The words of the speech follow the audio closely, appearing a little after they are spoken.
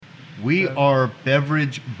We are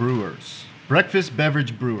beverage brewers. Breakfast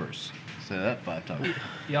beverage brewers. Say that 5 times.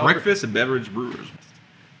 Breakfast and beverage brewers.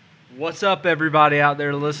 What's up, everybody out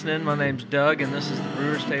there listening? My name's Doug, and this is the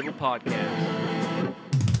Brewers Table Podcast.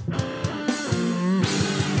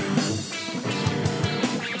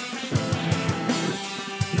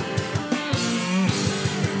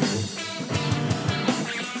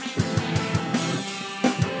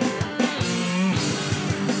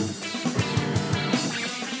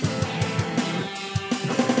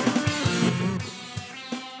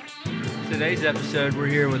 Today's episode, we're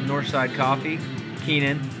here with Northside Coffee,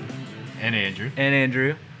 Keenan, And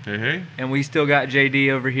Andrew. Hey. and we still got JD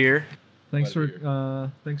over here. Thanks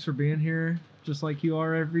for being here, just like you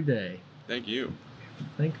are every day. Thank you.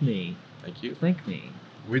 Thank me. Thank you. Thank me.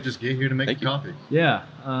 We just get here to make Thank you. coffee. Yeah.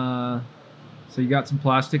 So you got some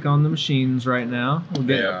plastic on the machines right now. We're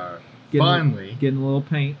They are getting, finally getting a little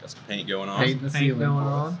paint. Got some paint going on. painting the Paint ceiling going for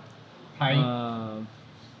us. on.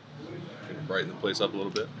 Brighten the place up a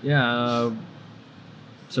little bit. Yeah.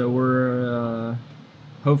 So we're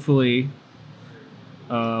hopefully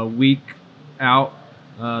a week out.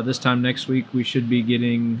 This time next week, we should be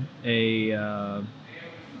getting a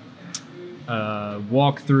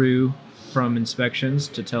walkthrough from inspections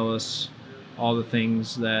to tell us all the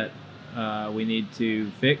things that we need to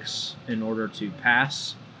fix in order to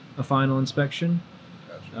pass a final inspection.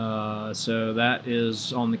 So that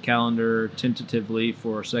is on the calendar tentatively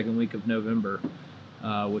for second week of November,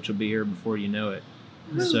 which will be here before you know it.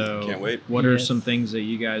 So Can't wait. what are Yes. some things that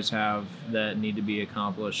you guys have that need to be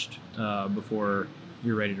accomplished before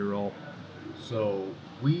you're ready to roll? So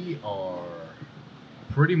we are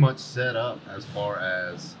pretty much set up as far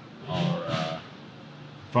as our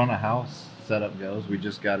front of house setup goes. We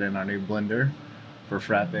just got in our new blender for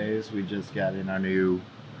frappes. We just got in our new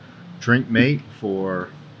drink mate for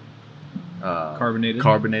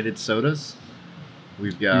carbonated sodas.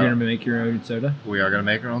 We've got. You're gonna make your own soda We are gonna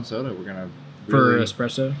make our own soda. We're gonna for really,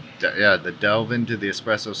 espresso. the delve into the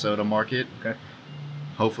espresso soda market. Okay.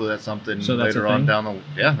 Hopefully that's something So that's later a on thing? down the.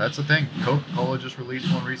 Yeah, that's a thing. Coca-Cola just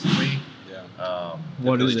released one recently. Yeah.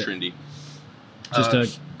 What is Definitely it? trendy. Just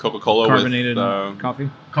a Coca-Cola carbonated with coffee.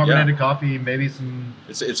 carbonated coffee, maybe some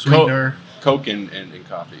It's sweetener. Coke and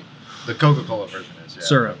coffee. The Coca-Cola version is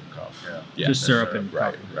Syrup. Coke, yeah. Yeah. Just syrup and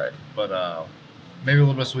Right. coffee. Right. But maybe a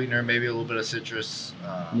little bit of sweetener, maybe a little bit of citrus,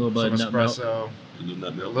 A little bit some of nut espresso, A little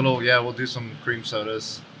nut a milk. little. Yeah, we'll do some cream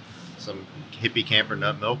sodas, some hippie camper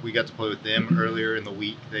nut milk. We got to play with them earlier in the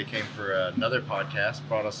week. They came for another podcast,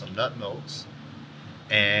 brought us some nut milks,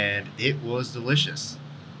 and it was delicious.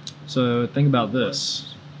 So think about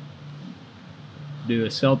this. Do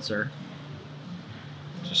a seltzer,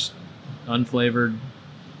 just unflavored,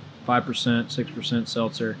 5%, 6%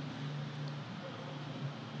 seltzer.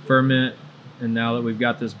 Ferment, and now that we've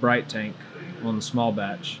got this bright tank on the small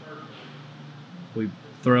batch, we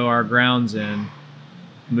throw our grounds in,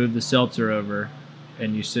 move the seltzer over,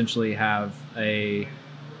 and you essentially have a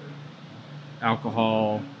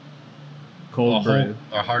alcohol cold brew.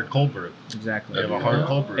 A hard cold brew. Exactly. We have a hard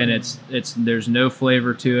cold brew. And it's there's no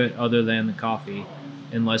flavor to it other than the coffee,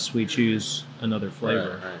 unless we choose another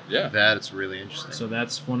flavor. Right. Yeah. That's really interesting. So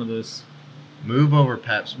that's one of those Move over,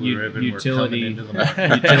 Pabst Blue Ribbon. We're coming utility into the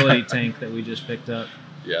market. utility tank that we just picked up.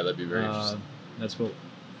 Yeah, that'd be very interesting. That's what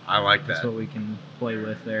I like that's that. what we can play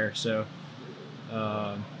with there. So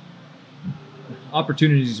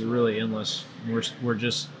opportunities are really endless. We're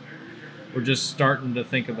just starting to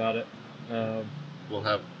think about it. We'll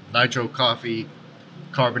have nitro coffee,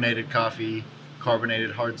 carbonated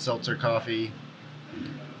hard seltzer coffee,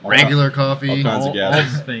 regular coffee, all kinds of all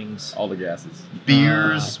gases. the things. All the gases.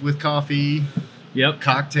 beers with coffee, Yep.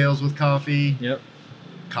 cocktails with coffee, Yep.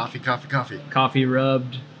 coffee, Coffee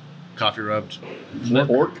rubbed. coffee rubbed.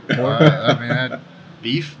 Pork. I mean,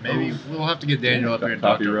 beef, maybe. We'll have to get Daniel up here and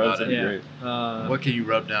talk Coffee to him rubs, about it. that'd be Yeah. great. What can you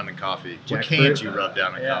rub down in coffee? What Jackfruit. can't you rub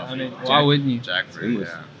down in coffee? I mean, Why wouldn't you? Jackfruit, Endless.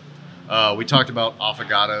 yeah. We talked about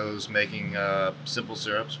affogatos, making simple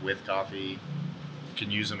syrups with coffee. You can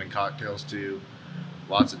use them in cocktails too.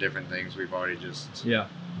 Lots of different things. We've already just. Yeah.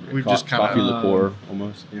 We've just kind coffee of. liqueur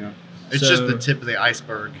almost. You know. It's So, just the tip of the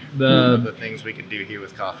iceberg the- of the things we can do here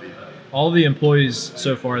with coffee. All the employees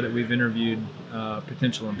so far that we've interviewed,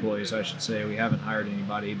 potential employees, I should say, we haven't hired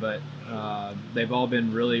anybody, but they've all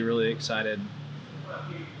been really, really excited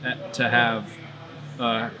to have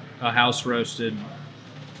a house roasted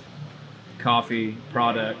coffee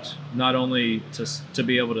product, not only to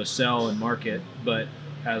be able to sell and market, but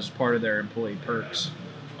as part of their employee perks.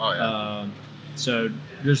 Oh yeah. So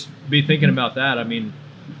just be thinking about that. I mean,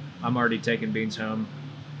 I'm already taking beans home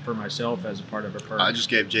for myself as a part of a perk. I just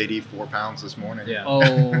gave JD 4 pounds this morning. Yeah.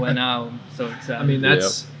 Oh, and I'm so excited. I mean,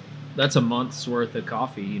 that's a month's worth of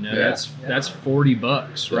coffee. You know, Yeah. that's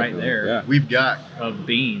 $40 right there Yeah. We've got of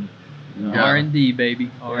bean. Yeah. R&D,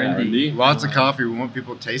 baby. R&D. R&D. lots of coffee. We want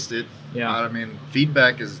people to taste it. Yeah. I mean,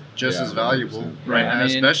 feedback is just Yeah, as valuable 100%. right Right, now, I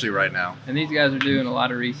mean- especially right now. And these guys are doing a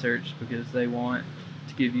lot of research because they want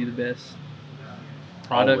to give you the best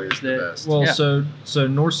product Always the best. Well, Yeah. so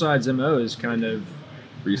Northside's MO is kind of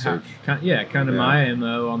Research. kind of Yeah. my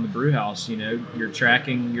MO on the brew house. You know, you're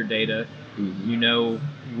tracking your data. Mhm. You know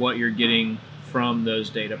what you're getting from those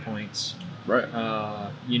data points. Right.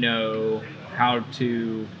 You know how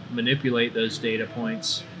to manipulate those data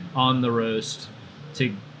points on the roast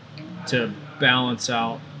to balance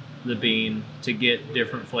out the bean to get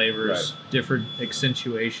different flavors, different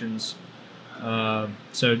accentuations.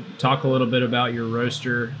 So talk a little bit about your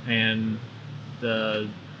roaster and the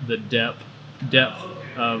depth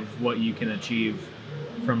of what you can achieve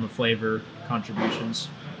from the flavor contributions.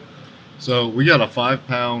 So we got a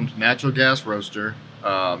 5-pound natural gas roaster.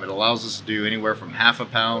 It allows us to do anywhere from half a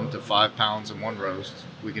pound to 5 pounds in one roast.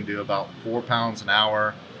 We can do about 4 pounds an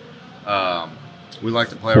hour. We like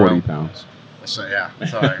to play 40 around. pounds. So yeah,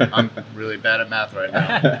 sorry, I'm really bad at math right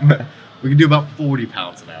now. We can do about 40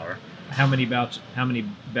 pounds an hour. How many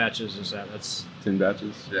batches is that? That's 10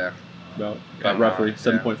 batches. Yeah, About About roughly yeah.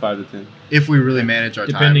 7.5 to 10. if we really manage our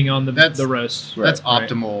depending time. on the That's- roast. That's Right.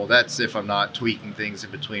 optimal. That's if I'm not tweaking things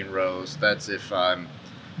in between rows. That's if I'm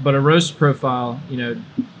But a roast profile, you know,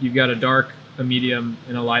 you've got a dark, a medium,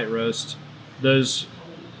 and a light roast. Those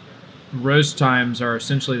roast times are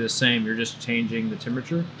essentially the same. You're just changing the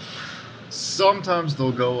temperature. sometimes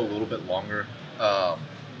they'll go a little bit longer,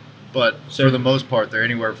 but So- for the most part, they're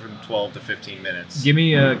anywhere from 12 to 15 minutes. Give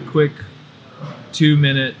me a quick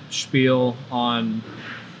 2-minute spiel on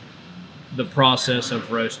the process of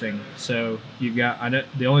roasting. So you've got, I know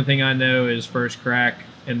the only thing I know is first crack,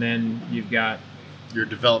 and then you've got Your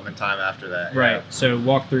development time after that. right. yeah. So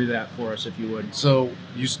walk through that for us if you would. So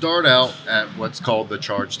you start out at what's called the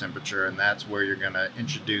charge temperature, and that's where you're going to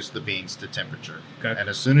introduce the beans to temperature. Okay. And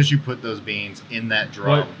as soon as you put those beans in that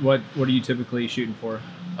drum, What are you typically shooting for?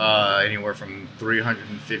 anywhere from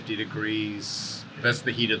 350 degrees, that's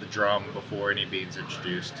the heat of the drum before any beans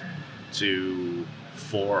introduced, to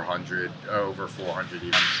 400, over 400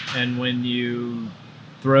 even. And when you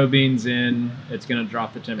throw beans in, it's going to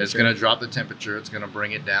drop the temperature. It's going to drop the temperature. It's going to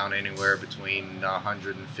bring it down anywhere between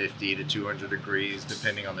 150 to 200 degrees,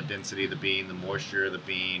 depending on the density of the bean, the moisture of the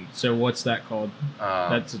bean. So what's that called?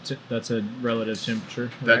 Um, That's a relative temperature.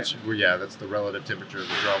 That's that's the relative temperature of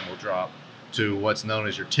the drum will drop to what's known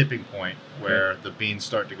as your tipping point, where the beans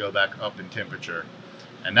start to go back up in temperature,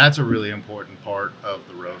 and that's a really important part of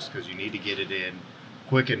the roast because you need to get it in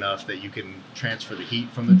quick enough that you can transfer the heat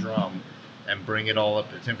from the drum and bring it all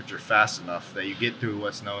up to temperature fast enough that you get through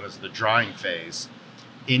what's known as the drying phase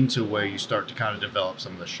into where you start to kind of develop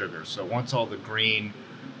some of the sugars. So once all the green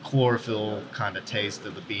chlorophyll kind of taste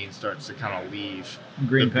of the bean starts to kind of leave,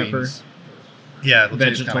 Green the pepper. beans, yeah, it'll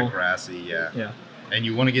taste kind Vegetal. of grassy, yeah. Yeah. And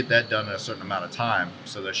you want to get that done in a certain amount of time.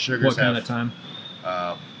 So the sugars What kind have of time?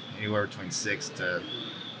 Anywhere between 6 to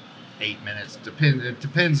 8 minutes. It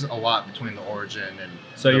depends a lot between the origin and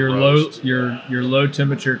So the your roast. your low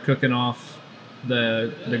temperature cooking off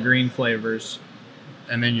the green flavors,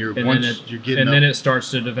 and then you're and once then you're getting and up, then it starts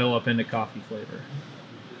to develop into coffee flavor.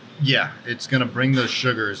 yeah, it's going to bring those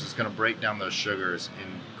sugars. It's going to break down those sugars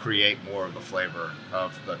and create more of the flavor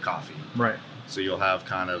of the coffee. Right. So you'll have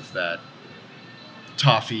kind of that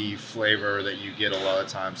toffee flavor that you get a lot of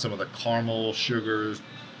times. Some of the caramel sugars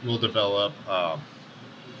will develop.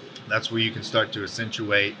 That's where you can start to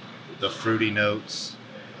accentuate the fruity notes,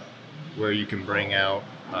 where you can bring out.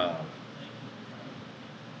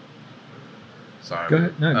 Sorry. Go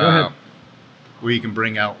ahead. No, go ahead. Where you can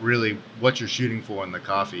bring out really what you're shooting for in the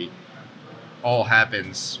coffee. All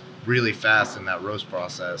happens really fast in that roast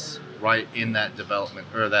process, right in that development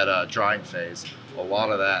or that drying phase. A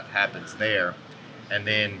lot of that happens there. And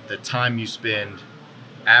then the time you spend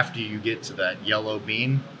after you get to that yellow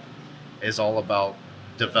bean is all about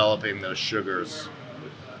developing those sugars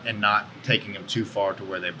and not taking them too far to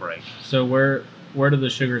where they break. So where do the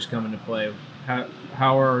sugars come into play?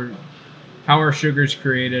 How are sugars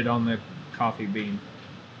created on the coffee bean?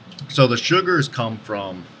 So the sugars come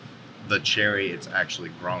from the cherry it's actually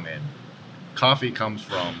grown in. Coffee comes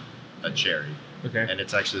from a cherry, Okay. and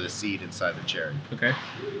it's actually the seed inside the cherry. Okay.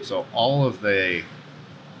 So all of the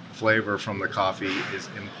flavor from the coffee is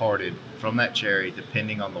imparted from that cherry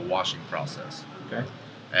depending on the washing process. Okay.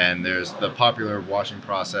 And there's the popular washing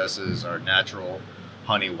processes are natural,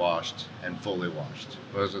 honey washed, and fully washed.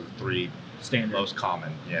 Those are the three Standard. most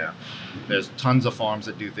common. Yeah. There's tons of farms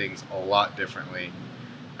that do things a lot differently.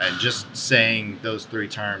 And just saying those three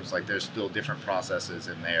terms, like there's still different processes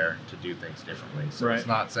in there to do things differently. So Right. it's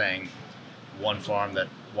not saying one farm that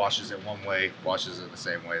washes it one way washes it the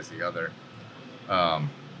same way as the other.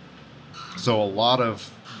 So a lot of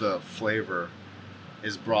the flavor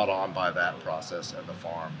is brought on by that process at the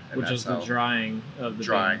farm, and Which is the how- drying of the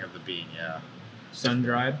drying bean. of the bean. Yeah, Sun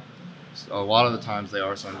dried. a lot of the times they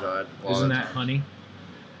are sun dried. Isn't that honey?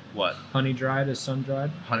 What Honey dried is sun dried.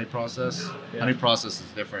 honey process? Yeah. Honey process is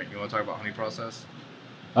different. You want to talk about honey process?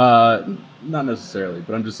 Not necessarily,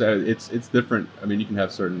 but I'm just saying it's different. I mean, you can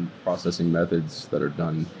have certain processing methods that are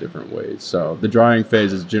done different ways. So the drying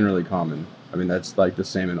phase is generally common. I mean, that's like the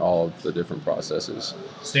same in all of the different processes.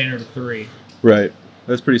 Standard of 3. Right.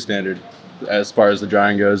 That's pretty standard as far as the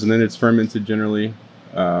drying goes, and then it's fermented generally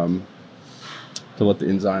to let the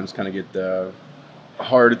enzymes kind of get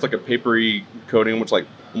hard. It's like a papery coating, which like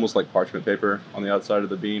almost like parchment paper on the outside of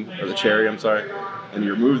the bean or the cherry. I'm sorry. And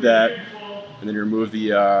you remove that, and then you remove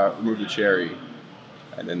the cherry,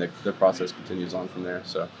 and then the process continues on from there.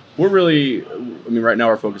 So we're really, I mean, right now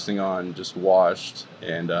we're focusing on just washed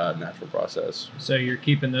and natural process. So you're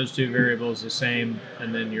keeping those two variables the same,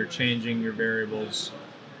 and then you're changing your variables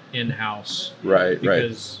in-house. Right.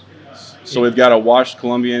 Because So we've got a washed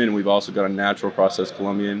Colombian, and we've also got a natural processed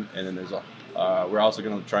Colombian, and then there's we're also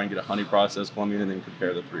going to try and get a honey processed Colombian, and then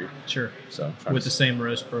compare the three. sure, So with the same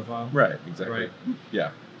roast profile. right, exactly. Right.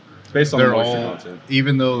 Yeah, it's based on the They're moisture all, content.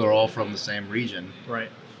 even though they're all from the same region, Right.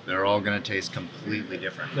 they're all going to taste completely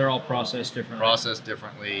different. They're all processed differently. Processed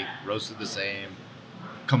differently, roasted the same,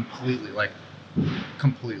 completely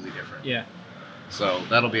different. Yeah. So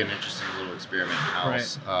that'll be an interesting little experiment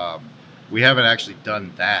in-house. We haven't actually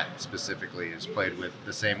done that specifically. It's played with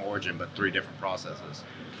the same origin but 3 different processes.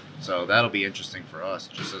 So that'll be interesting for us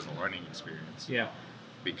just as a learning experience. Yeah.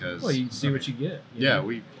 Because Well, you see what you get. you yeah, know?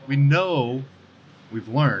 we know, we've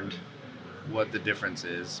learned what the difference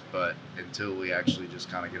is, but until we actually just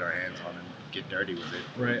kind of get our hands on it and get dirty with it.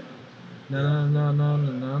 Right.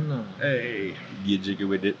 No. Hey, Get jiggy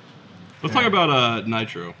with it. Let's talk about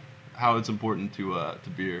nitro, how it's important to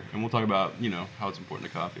beer, and we'll talk about how it's important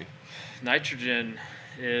to coffee. Nitrogen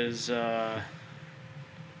is,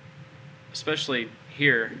 especially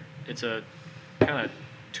here, it's a kind of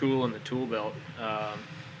tool in the tool belt.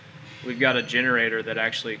 We've got a generator that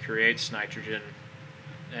actually creates nitrogen,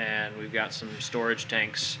 and we've got some storage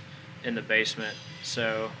tanks in the basement.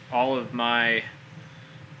 So all of my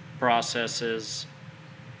processes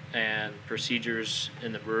and procedures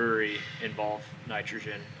in the brewery involve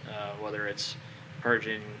nitrogen, whether it's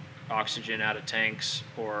purging oxygen out of tanks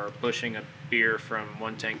or pushing a beer from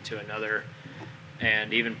one tank to another,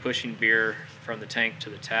 and even pushing beer from the tank to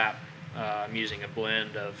the tap. I'm using a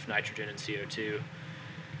blend of nitrogen and CO2.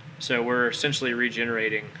 So we're essentially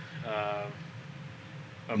regenerating a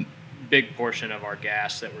big portion of our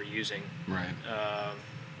gas that we're using. Right.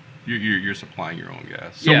 You're supplying your own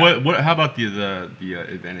gas. So Yeah. what? How about the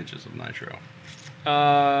advantages of nitro?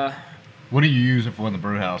 what do you use it for in the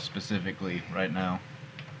brew house specifically right now?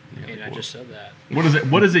 And I just said that. What does it?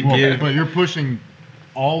 What does it give? But you're pushing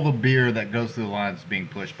all the beer that goes through the lines being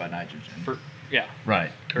pushed by nitrogen. Yeah.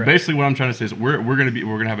 Right. Correct. Basically, what I'm trying to say is we're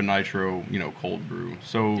gonna have a nitro cold brew.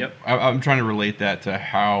 So Yep. I'm trying to relate that to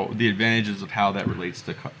how the advantages of how that relates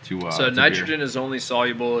to So to nitrogen beer. is only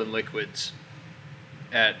soluble in liquids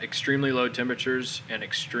at extremely low temperatures and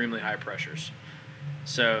extremely high pressures.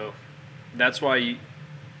 So that's why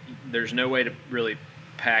there's no way to really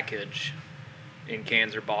package in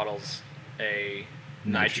cans or bottles a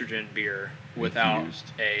nitrogen beer without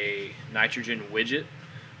Infused. a nitrogen widget,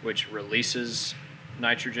 which releases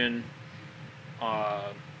nitrogen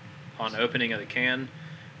on opening of the can,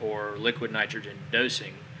 or liquid nitrogen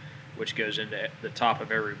dosing, which goes into the top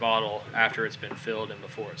of every bottle after it's been filled and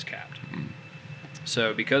before it's capped.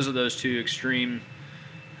 So because of those two extreme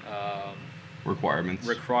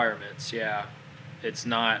requirements. yeah, it's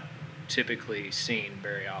not typically seen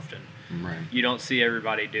very often. Right. You don't see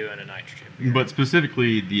everybody doing a nitrogen beer. But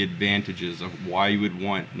specifically, the advantages of why you would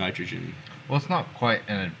want nitrogen. Well, it's not quite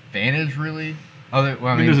an advantage, really. I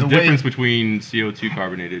I mean, there's a difference between CO2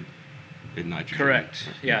 carbonated and nitrogen. Correct.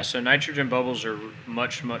 Yeah. So nitrogen bubbles are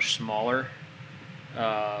much, much smaller,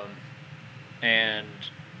 and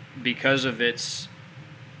because of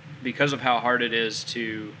how hard it is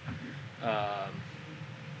to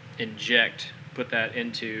put that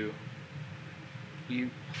into you.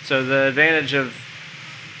 So the advantage of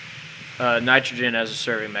nitrogen as a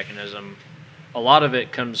serving mechanism, a lot of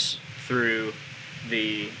it comes through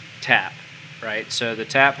the tap. right? So the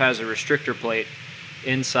tap has a restrictor plate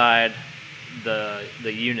inside the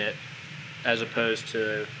unit, as opposed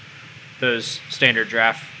to those standard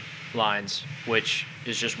draft lines, which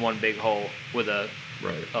is just one big hole with a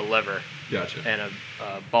lever Gotcha. and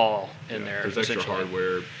a ball in there. There's extra essentially.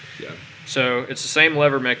 hardware. Yeah. So it's the same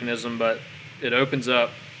lever mechanism, but it opens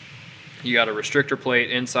up. You got a restrictor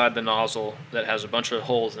plate inside the nozzle that has a bunch of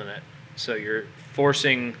holes in it. So you're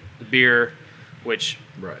forcing the beer, which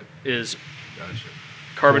Right. is Gotcha.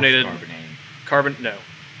 carbonated. Carbonating.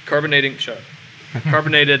 Carbonating. Shut up.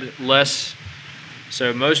 Carbonated less.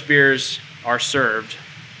 So most beers are served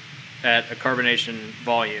at a carbonation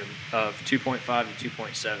volume of 2.5 to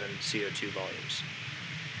 2.7 CO2 volumes.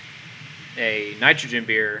 A nitrogen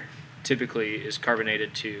beer typically is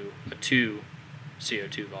carbonated to a 2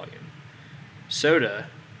 CO2 volume. Soda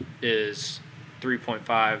is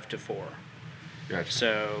 3.5 to 4. Gotcha.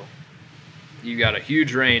 So you got a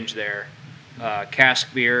huge range there.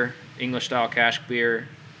 Cask beer, English style cask beer,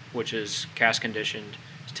 which is cask conditioned,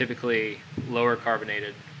 is typically lower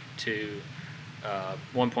carbonated to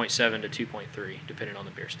 1.7 to 2.3, depending on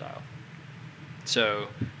the beer style. So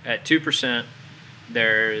at 2%,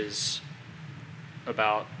 there's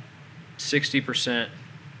about 60%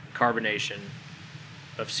 carbonation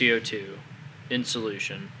of CO2 in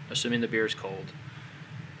solution, assuming the beer is cold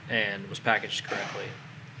and was packaged correctly.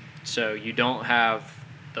 So you don't have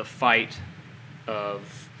the fight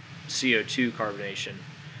of CO2 carbonation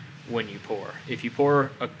when you pour. If you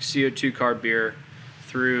pour a CO2 carb beer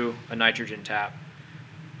through a nitrogen tap,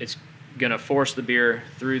 it's going to force the beer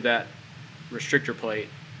through that restrictor plate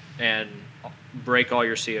and break all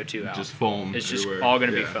your CO2 out. Just foam. It's just everywhere. all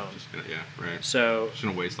going to be Yeah, foam. Right. So Just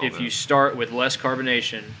gonna waste all if that. you start with less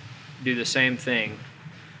carbonation, do the same thing,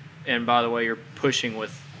 and by the way, you're pushing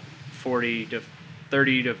with 40 to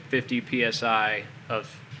 30 to 50 psi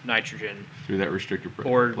of nitrogen Through that restrictor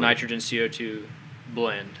or plate. nitrogen CO2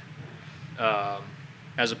 blend,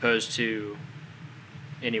 as opposed to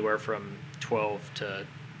anywhere from 12 to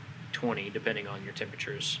 20, depending on your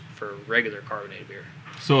temperatures for regular carbonated beer.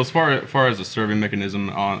 So as far as the serving mechanism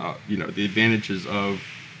on the advantages of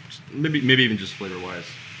maybe even just flavor wise,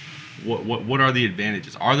 what are the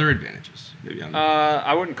advantages? Are there advantages? Maybe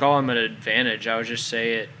I wouldn't call them an advantage. I would just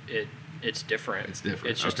say it's different. It's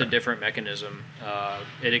different. It's just Okay. a different mechanism.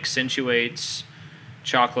 It accentuates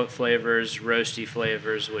chocolate flavors, roasty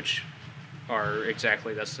flavors, which are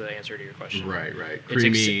that's the answer to your question. right. It's,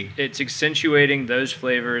 Creamy. it's accentuating those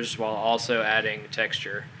flavors while also adding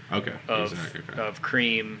texture Okay. of Exactly. Okay. of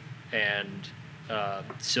cream and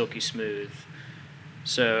silky smooth.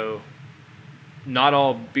 So not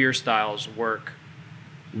all beer styles work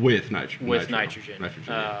with nitrogen.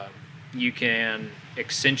 Nitrogen. You can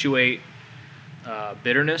accentuate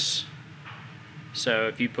bitterness. So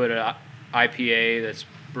if you put an IPA that's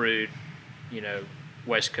brewed,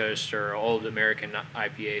 West Coast or old American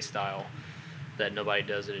IPA style, that nobody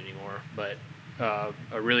does it anymore, but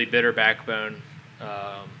a really bitter backbone,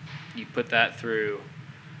 you put that through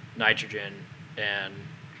nitrogen and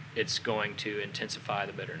it's going to intensify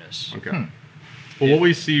the bitterness. Okay. Well, what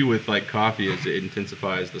we see with like coffee is it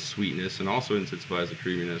intensifies the sweetness and also intensifies the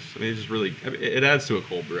creaminess. I mean, it adds to a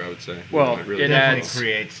cold brew, I would say. Well, It really it Definitely adds-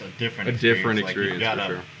 creates a different a experience. different Like, experience for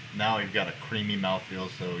sure. Now you've got a creamy mouthfeel,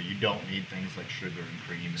 so you don't need things like sugar and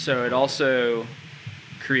cream. So it also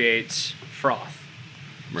creates froth.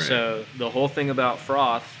 Right. So the whole thing about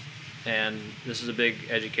froth, and this is a big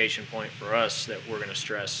education point for us that we're going to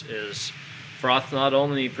stress, is froth not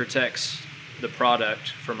only protects the product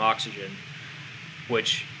from oxygen,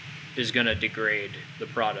 which is going to degrade the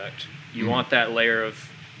product. You want that layer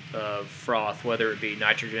of froth, whether it be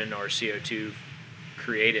nitrogen or CO2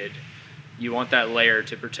 created, you want that layer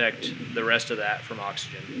to protect the rest of that from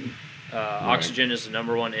oxygen. Oxygen is the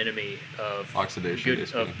number one enemy of Oxidation,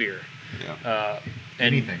 basically. of beer. Yeah.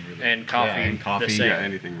 And, Anything, really. and coffee. Yeah, and coffee, the same. Yeah,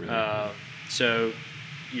 anything really. So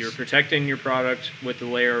you're protecting your product with the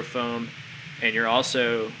layer of foam, and you're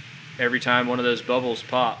also, every time one of those bubbles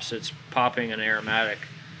pops, it's popping an aromatic,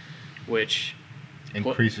 which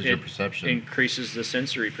increases your it perception. increases the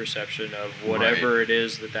sensory perception of whatever it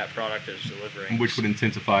is that product is delivering. Which would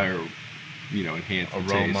intensify or enhance the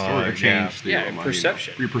taste Aroma, or change the yeah, aroma,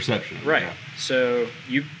 perception. Your perception. Right. Yeah. So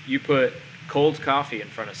you put cold coffee in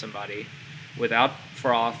front of somebody without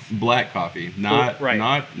froth. Black coffee, no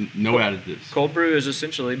additives. Cold brew is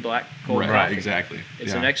essentially black cold coffee. Right, exactly.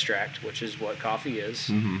 It's an extract, which is what coffee is.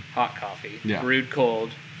 Mhm. Hot coffee, Yeah. brewed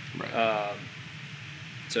cold. Right.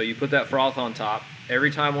 So you put that froth on top.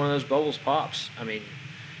 Every time one of those bubbles pops, I mean,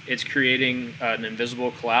 it's creating an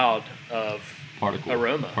invisible cloud of Particle.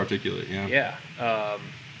 aroma. Particulate, yeah. Yeah.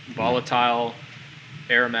 volatile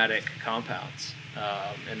aromatic compounds,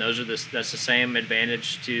 and that's the same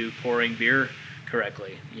advantage to pouring beer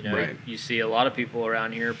correctly. Right. You see a lot of people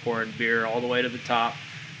around here pouring beer all the way to the top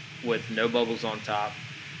with no bubbles on top.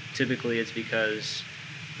 Typically, it's because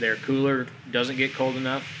their cooler doesn't get cold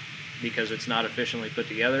enough because it's not efficiently put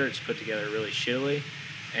together. It's put together really shittily,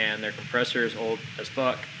 and their compressor is old as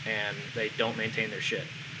fuck, and they don't maintain their shit.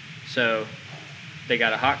 So they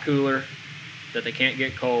got a hot cooler that they can't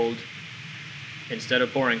get cold. Instead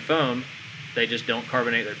of pouring foam, they just don't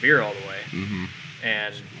carbonate their beer all the way. Mm-hmm.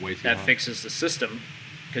 And Way too that hot. fixes the system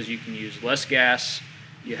because you can use less gas.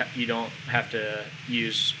 You don't have to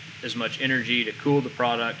use as much energy to cool the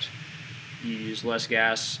product. You use less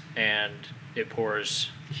gas, and it pours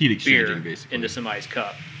Heat beer exchanging, basically. into somebody's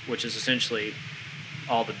cup, which is essentially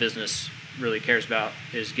all the business really cares about,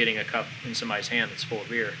 is getting a cup in somebody's hand that's full of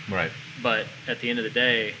beer. Right. But at the end of the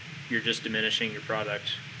day, you're just diminishing your product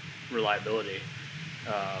reliability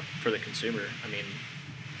for the consumer. I mean,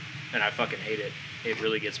 and I fucking hate it. It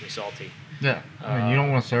really gets me salty. Yeah. I mean, you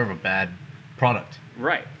don't want to serve a bad product.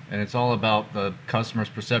 Right. And it's all about the customer's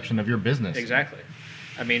perception of your business. Exactly.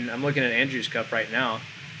 I mean, I'm looking at Andrew's cup right now,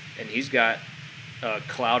 and he's got a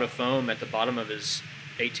cloud of foam at the bottom of his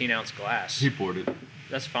 18-ounce glass. He poured it.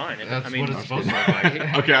 That's fine. That's I mean, what it's supposed to look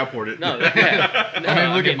like. Okay, I poured it. No, yeah. No, I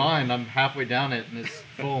mean, look at mine. I'm halfway down it, and it's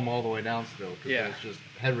foam all the way down still. 'Cause Yeah. It's just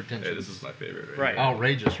head retention. Hey, this is my favorite. Right. Here.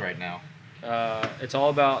 Outrageous right now. It's all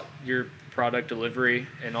about your product delivery,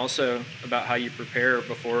 and also about how you prepare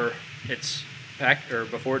before it's packed or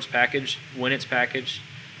before it's packaged, when it's packaged.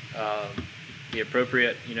 The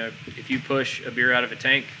appropriate, if you push a beer out of a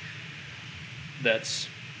tank that's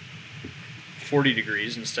 40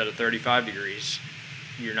 degrees instead of 35 degrees,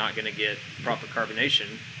 you're not going to get proper carbonation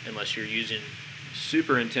unless you're using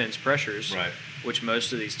super intense pressures, Right. which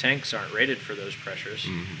most of these tanks aren't rated for those pressures.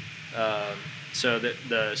 Mm-hmm. So that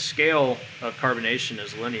the scale of carbonation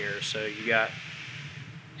is linear. So you got,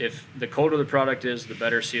 if the colder the product is, the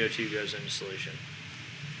better CO2 goes into solution.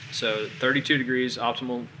 So 32 degrees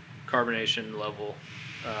optimal carbonation level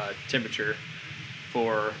temperature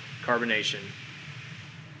for carbonation.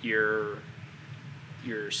 Your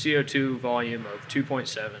CO2 volume of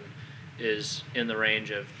 2.7 is in the range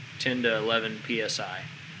of 10 to 11 psi.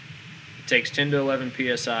 It takes 10 to 11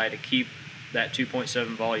 psi to keep that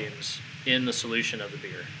 2.7 volumes in the solution of the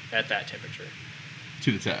beer at that temperature.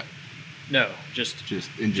 To the tap. No, just in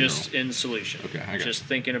general. just in solution. Okay, I got Just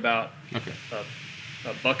thinking about Okay.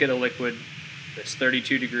 a bucket of liquid that's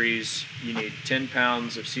 32 degrees. You need 10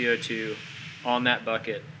 pounds of CO2 on that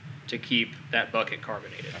bucket to keep that bucket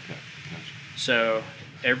carbonated. Okay. Gotcha. So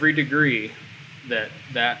every degree that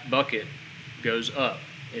bucket goes up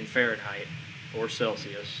in Fahrenheit or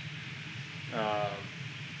Celsius,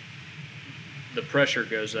 the pressure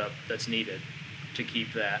goes up that's needed to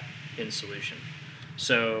keep that in solution.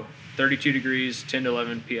 So 32 degrees, 10 to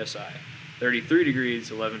 11 psi. 33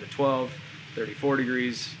 degrees, 11 to 12. 34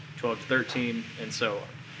 degrees, 12 to 13, and so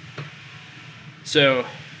on. So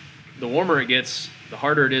the warmer it gets, the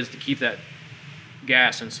harder it is to keep that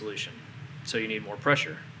gas in solution. So you need more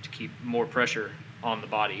pressure to keep more pressure on the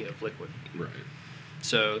body of liquid. Right.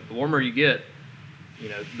 So the warmer you get,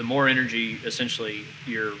 the more energy essentially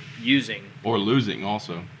you're using. Or losing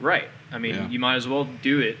also. Right. I mean, Yeah. you might as well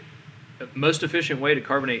do it. The most efficient way to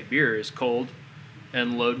carbonate beer is cold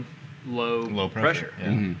and low pressure. Yeah.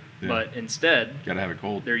 Mhm. Yeah. But instead, Gotta have it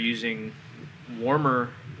cold. they're using warmer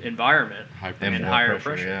environment High And and more higher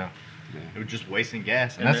pressure. Yeah. Yeah. It was just wasting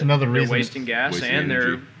gas, and And that's another reason. they're wasting gas, wasting and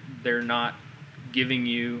energy. they're not giving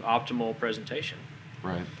you optimal presentation.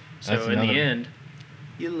 Right. So That's in the another- end,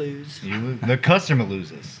 you lose. You lose. The customer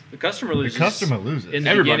loses. The customer The loses. customer loses. in the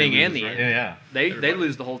Everybody beginning and loses, the right? end. Yeah. They Everybody.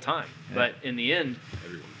 lose the whole time. Yeah. But in the end,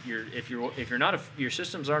 Everyone. if you're not your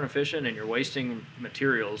systems aren't efficient and you're wasting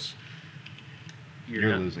materials,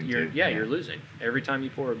 You're losing too. Yeah, Yeah. you're losing every time you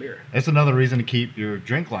pour a beer. That's another reason to keep your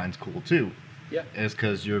drink lines cool too. Yeah. Is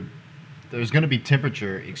because there's going to be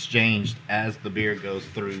temperature exchanged as the beer goes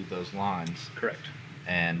through those lines, Correct.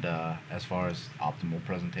 and as far as optimal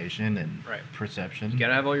presentation and Right. perception, You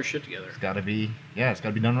gotta have all your shit together. it's got to be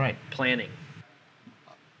done right. Planning.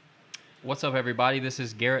 What's up, everybody? This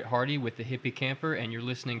is Garrett Hardy with the Hippie Camper, and you're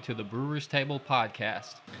listening to the Brewers Table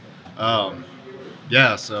podcast.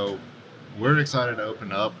 Yeah, so we're excited to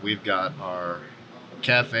open up. We've got our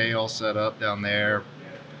cafe all set up down there.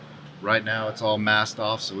 Right now it's all masked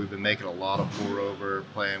off, so we've been making a lot of pour over,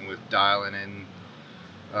 playing with dialing in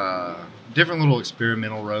different little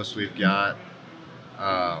experimental roasts we've got.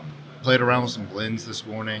 Played around with some blends this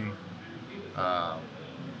morning.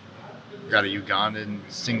 Got a Ugandan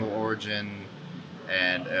single origin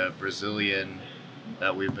and a Brazilian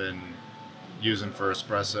that we've been using for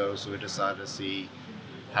espresso. So we decided to see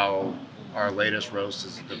how our latest roast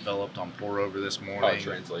is developed on pour over this How morning. it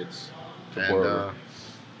translates to And pour over.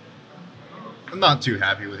 I'm not too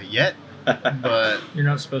happy with it yet, but You're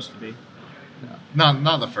not supposed to be.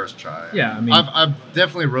 not the first try. Yeah, I mean- I've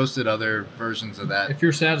definitely roasted other versions of that. If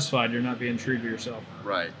you're satisfied, you're not being true to yourself.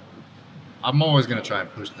 Right. I'm always gonna try and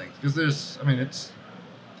push things because it's R&D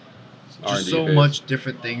just so phase. much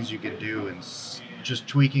different things you can do, and just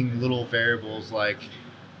tweaking little variables like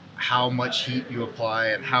how much heat you apply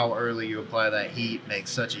and how early you apply that heat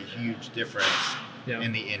makes such a huge difference Yeah.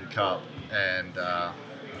 in the end cup. And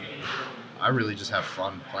I really just have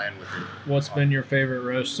fun playing with it. What's been your favorite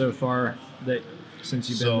roast so far that since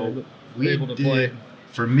you've been we able to did, play?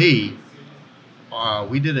 For me,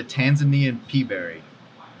 we did a Tanzanian peaberry,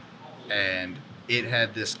 and it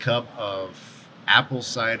had this cup of apple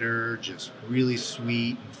cider, just really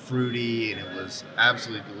sweet and fruity, and it was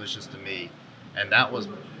absolutely delicious to me. And that was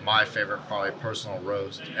my favorite, probably personal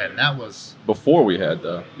roast. And that was Before we had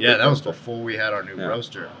the that was roaster. before we had our new Yeah.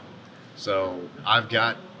 roaster. So I've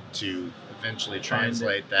got to eventually Find it.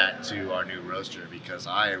 translate that to our new roaster because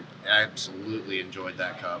I absolutely enjoyed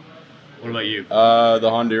that cup. What about you? The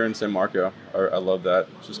Honduran San Marco. I love that.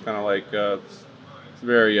 It's just kind of like it's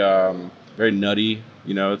very very nutty.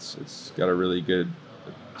 You know, it's got a really good.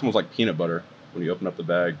 It's almost like peanut butter when you open up the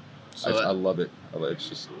bag. So I love it. It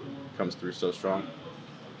just comes through so strong.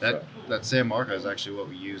 that San Marco is actually what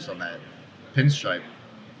we used on that pinstripe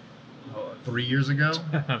 3 years ago.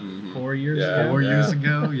 Mhm. 4 years Yeah. ago? 4 years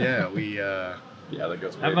ago, yeah, we Yeah, that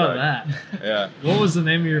goes way How about back. that? Yeah. What was the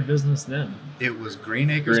name of your business then? it was Green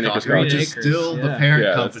Acres Green Acres Coffee, which Coffee. is still Green the Acres, parent yeah.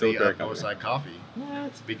 Yeah, that's company still the of parent Northside Coffee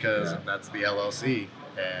What? because Yeah. that's the LLC.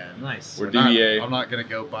 And Nice. We're we're not- DBA. I'm not going to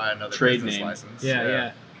go buy another Trade business name. license.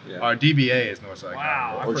 Yeah. Yeah. Our DBA is Northside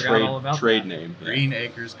Wow. Coffee. I forgot all about trade that. name. Yeah. Green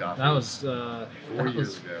Acres Coffee. That was 4 that years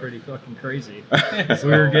was ago. pretty fucking crazy. So-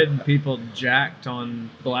 We were getting people jacked on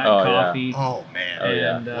black Oh, yeah. coffee Oh man! Oh,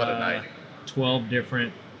 yeah. and What a night. 12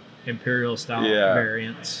 different imperial style Yeah.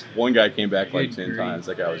 variants. One guy came back like Good 10 grief. times.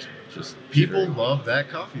 That guy was just People jittery. love that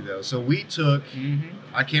coffee though. So we took, Mm-hmm.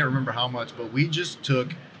 I can't remember how much, but we just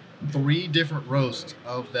took 3 different roasts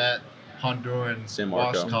of that Honduran San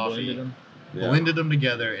Marco. washed coffee, Blended 'em. Yeah. blended them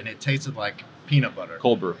together, and it tasted like peanut butter.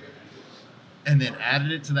 Cold brew. And then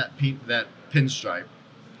added it to that pinstripe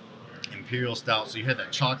imperial stout. So you had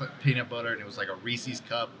that chocolate peanut butter, and it was like a Reese's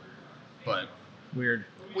cup, but Weird.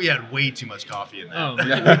 we had way too much coffee in that. Oh,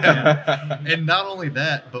 Yeah. And not only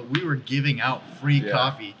that, but we were giving out free Yeah.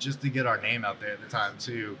 coffee just to get our name out there at the time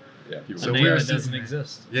too. Yeah, people A So name we were that sitting doesn't there.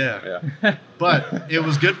 exist. Yeah. Yeah. But it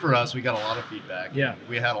was good for us. We got a lot of feedback. Yeah.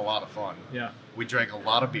 We had a lot of fun. Yeah. We drank a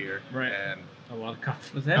lot of beer. Right. And A lot of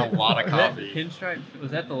coffee. Was that A lot of was that coffee. Pinstripe?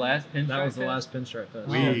 Was that the last pinstripe? That was the fest? last pinstripe fest.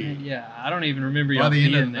 We- Oh, man, yeah, I don't even remember by y'all the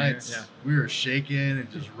end being of the there. night, Yeah. we were shaking and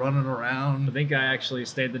just running I around. think I actually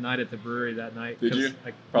stayed the night at the brewery that night. Did 'cause you?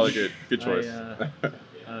 I- Probably good. Good I, choice. yeah.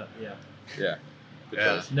 Yeah. Good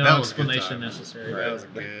Yeah. choice. No That was a good explanation time. necessary. That was a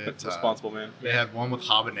good time. Responsible man. They had one with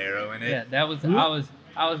habanero in it. Yeah, that was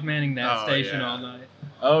I was manning that Oh, station yeah. all night.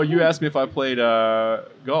 Oh, you asked me if I played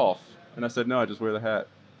golf, and I said no. I just wear the hat.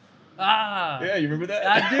 Ah, Yeah, you remember that?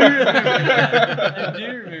 I do remember that. I do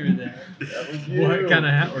remember that. That was What kind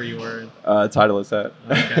of hat were you wearing? Titleist hat.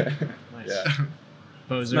 Okay. Nice. Yeah.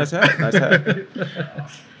 Poser. Nice hat. Nice hat.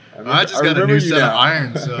 I just got a remember new you set of now.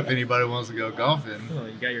 irons, so if anybody wants to go golfing. Oh,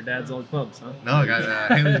 you got your dad's old clubs, huh? No, I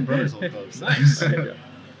got Haley's brother's old folks. Nice.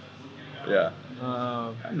 Yeah.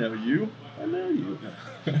 Um, I know you. I know you.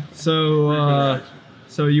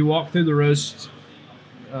 so you walk through the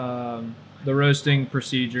roasting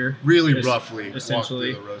procedure. Really Es- roughly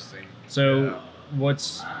essentially. walk through the roasting. So Yeah.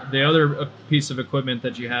 what's the other piece of equipment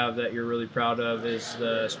that you have that you're really proud of is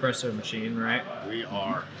the espresso machine, right? We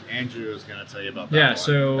are. Andrew is going to tell you about that. Yeah. one.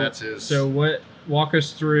 So that's his. So walk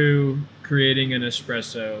us through creating an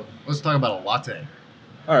espresso. let's talk about a latte.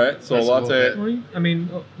 All right. So That's a little latte. bit. Well, I mean,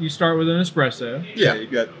 you start with an espresso, Yeah. You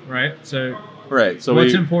got right? So right. So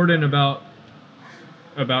what's we. important about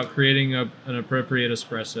creating an appropriate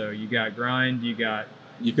espresso? You got grind, you got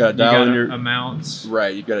You've got to dial in your amounts.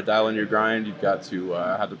 right. You've got to dial in your grind. You've got to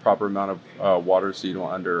have the proper amount of water so you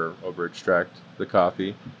don't under or over extract the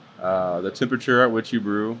coffee. The temperature at which you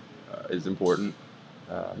brew is important.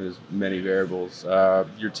 There's many variables.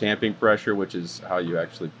 Your tamping pressure, which is how you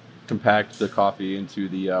actually compact the coffee into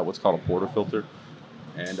the what's called a portafilter,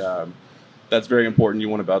 and that's very important. You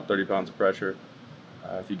want about 30 pounds of pressure.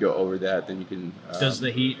 If you go over that, then you can. Does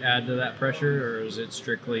the heat add to that pressure, or is it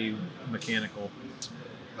strictly mechanical?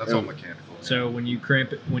 That's all mechanical. So when you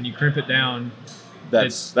crimp it down,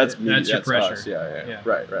 that's me. That's your pressure. Us. Yeah. Yeah.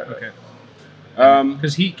 Right. Okay. Um,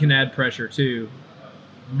 Because heat can add pressure too.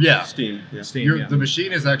 Yeah. Steam. Yeah. Steam. Yeah. The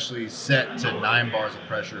machine is actually set to 9 bars of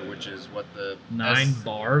pressure, which is what the 9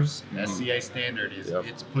 bars. SCA standard is. Yep.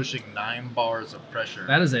 It's pushing 9 bars of pressure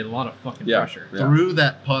That is a lot of fucking Yeah. pressure. Yeah. through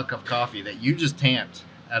that puck of coffee that you just tamped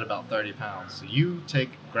at about 30 pounds. So you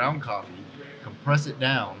take ground coffee, compress it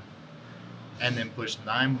down, and then push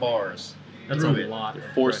 9 bars That's through a it lot. You're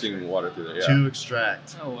of forcing pressure. water through there. Yeah. to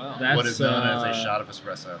extract Oh wow. That's, what is known as a shot of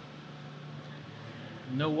espresso.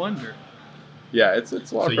 No wonder. Yeah. It's a lot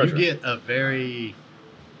So of you pressure. get a very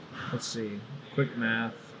Let's see. Quick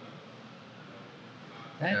math.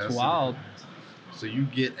 That's that's- wild. so you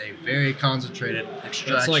get a very concentrated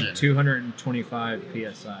extraction. That's like 225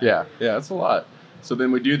 psi. Yeah. That's a lot. So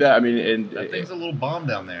then we do that. I mean, and That thing's a little bomb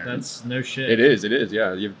down there. That's no shit. it is.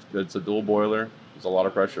 Yeah. It's a dual boiler. There's a lot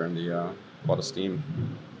of pressure in a lot of steam.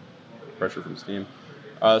 Pressure from steam.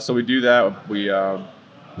 So we do that. We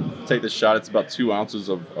take the shot. It's about 2 ounces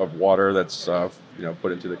of water that's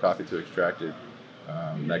put into the coffee to extract it.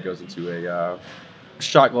 That goes into a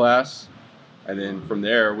shot glass, and then from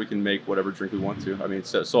there we can make whatever drink we want to. I mean,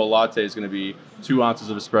 so a latte is going to be 2 ounces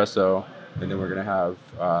of espresso, and then we're going to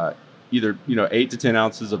have either 8 to 10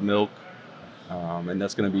 ounces of milk, and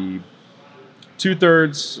that's going to be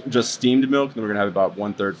 2/3 just steamed milk, and then we're going to have about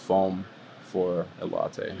 1/3 foam for a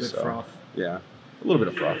latte. With So, froth. yeah, a little bit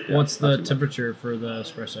of froth. Yeah, What's not the too much. temperature for the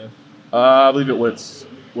espresso? I believe what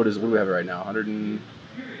do we have it right now?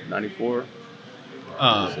 194.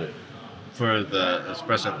 What is it? For the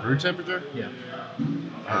espresso brew temperature, Yeah.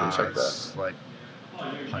 I haven't checked it's like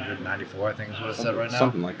 194, I think is what it's set right now.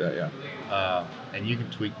 Something like that, yeah. And you can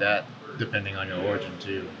tweak that depending on your origin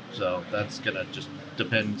too. So that's gonna just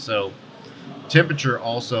depend. So temperature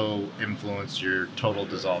also influences your total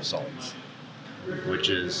dissolved solids, which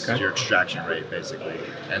is Okay. your extraction rate basically,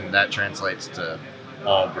 and that translates to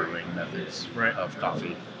all brewing methods Right. of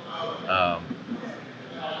coffee.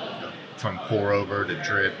 From pour over to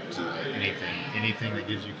drip to anything that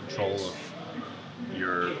gives you control of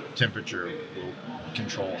your temperature will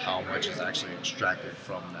control how much is actually extracted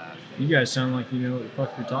from that. You guys sound like you know what the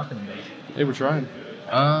fuck you're talking about. Hey, we're trying.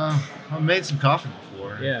 I've made some coffee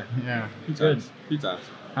before. Yeah. Yeah. Good. A few times.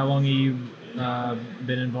 How long have you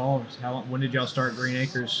been involved? When did y'all start Green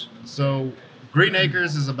Acres? So Green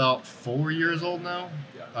Acres is about 4 years old now.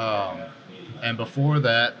 And before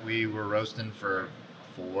that, we were roasting for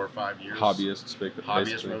 4 or 5 years. Hobbyist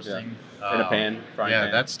Hobbyist roasting. Yeah. In a pan, frying Yeah,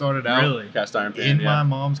 pan. that started out Really? Cast iron pan. in yeah. my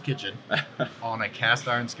mom's kitchen on a cast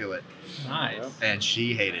iron skillet, Nice. and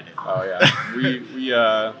she hated it. Oh yeah, we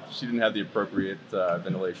she didn't have the appropriate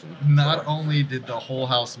ventilation. Not only did the whole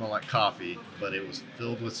house smell like coffee, but it was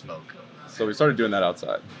filled with smoke. So we started doing that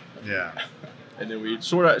outside, Yeah. and then we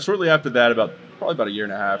shortly after that, probably about a year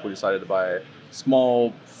and a half, we decided to buy a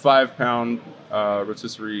small 5-pound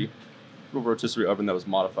rotisserie oven that was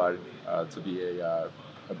modified to be a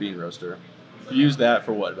bean roaster. We used that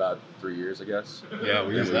for about 3 years, I guess. Yeah, we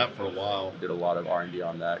And used that for a while. Did a lot of R&D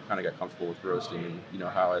on that. Kind of got comfortable with roasting and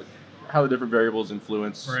how the different variables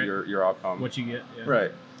influence Right. your outcome. What you get? Yeah.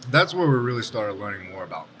 Right. That's where we really started learning more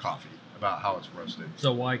about coffee, about how it's roasted.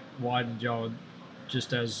 So why did y'all,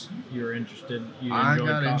 just as you were interested, you I enjoyed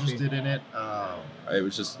got coffee? interested in it. It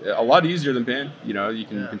was just a lot easier than pan. You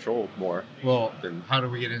can Yeah. control more. Well, Then- how do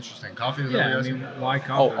we get interested in coffee? Is that Yeah, what I you're mean, asking? why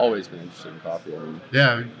coffee? Always been interested in coffee. I mean,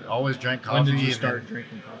 Yeah, always drank coffee. When did you and start then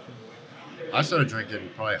drinking coffee? I started drinking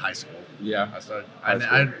probably high school. yeah, I started. High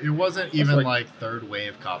school. It wasn't even like- like third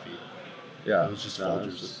wave coffee. yeah. It was just No,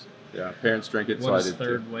 Folgers. yeah. Parents drink it, so What I is did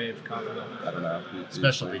third too. wave coffee? I don't know.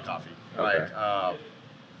 Specialty coffee. Okay. Like,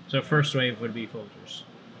 So first wave would be Folgers.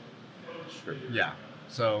 Sure. yeah.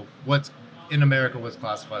 So what's in America was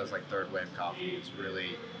classified as like third wave coffee is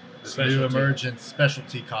really this new Specialty. emergent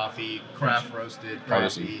specialty coffee, craft roasted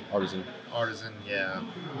coffee, artisan. Yeah,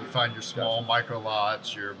 you find your small micro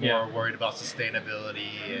lots. You're more Yeah. worried about sustainability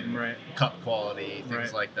and Right. cup quality, things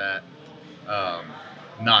Right. like that.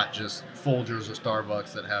 Not just Folgers or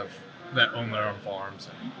Starbucks that own their own farms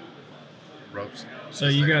and roast. So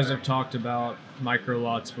you guys have talked about micro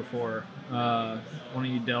lots before. Why don't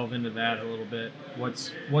you delve into that a little bit?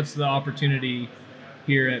 What's the opportunity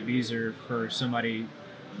here at BeeZr for somebody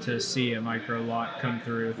to see a micro lot come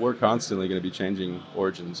through? We're constantly going to be changing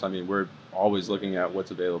origins. I mean, we're always looking at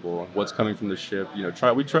what's available, what's coming from the ship.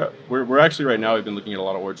 We're actually right now we've been looking at a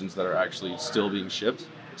lot of origins that are actually still being shipped.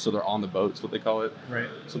 So they're on the boats, what they call it. Right.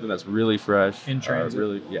 Something that's really fresh. In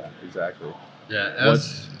transit. Yeah, exactly. Yeah.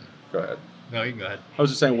 Go ahead. No, you can go ahead. I was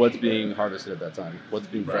just saying what's being harvested at that time. What's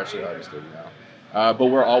being freshly harvested now. But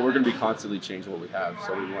we're going to be constantly changing what we have.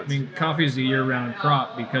 So we want. I mean, coffee is a year-round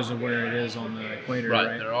crop because of where it is on the equator,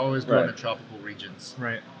 right? They're always growing Right. in tropical regions.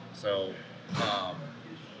 Right. So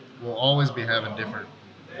we'll always be having different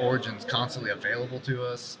origins constantly available to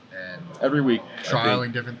us and every week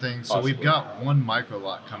trialing different things. So possibly. we've got one micro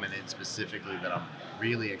lot coming in specifically that I'm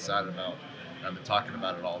really excited about. I've been talking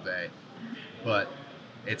about it all day. But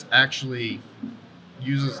it's actually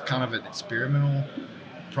uses kind of an experimental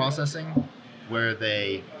processing where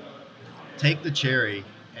they take the cherry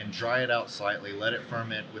and dry it out slightly, let it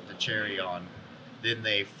ferment with the cherry on, then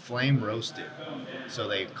they flame roast it. So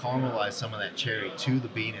they caramelize some of that cherry to the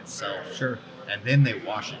bean itself. Sure. And then they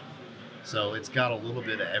wash it. So it's got a little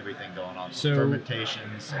bit of everything going on. So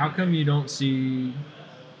fermentations. How come you don't see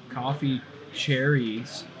coffee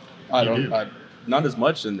cherries? I You don't. do. Not as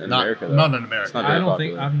much in America. Though. Not in It's America. not I very don't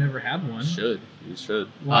popular. think I've never had one. You should.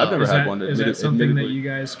 Well, I've never is had that- one. Is that something that admittedly. you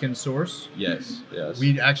guys can source? Yes.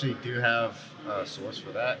 We actually do have a source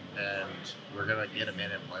for that, and we're going to get them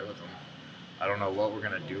in and play with them. I don't know what we're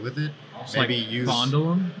going to do with it. Just Maybe like use... fondle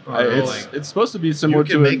them? It's supposed to be similar You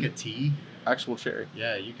can to make an a tea. actual cherry.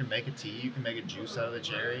 Yeah, you can make a tea. You can make a juice out of the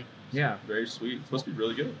cherry. Yeah. Very sweet. It's supposed to be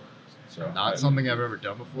really good. So Not something I've ever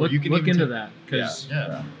done before. Look, You can look even into take- that because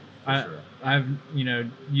Yeah. I, sure. I've,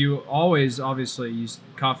 you always obviously use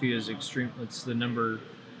coffee as extreme. It's the number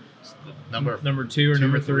Number 2 or two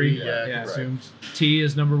number or 3. Yeah, Yeah. consumed. Tea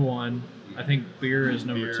is number 1. I think beer is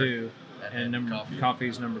number Beer, 2, and and then coffee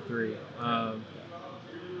is number 3.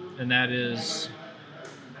 And that is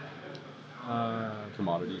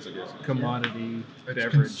Commodities, I guess. commodity It's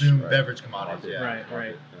beverage. consumed Right. beverage commodities. Yeah.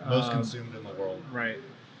 Right. Most Um, consumed in the world. Right.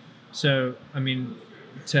 So, I mean,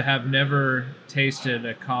 to have never tasted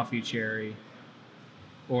a coffee cherry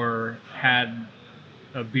or had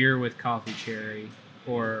a beer with coffee cherry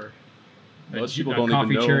or Most a people don't even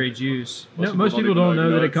coffee know- cherry juice. Most Most people even don't know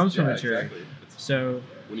that it it's- comes from yeah, a cherry. Exactly. So,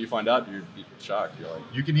 When you find out, you're shocked. You're like,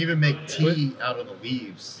 You can even make tea out of the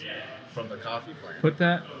leaves from the coffee plant. put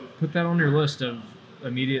that on your list of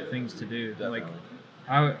immediate things to do. Like,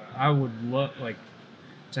 I would love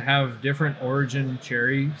to have different origin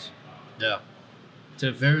cherries Yeah.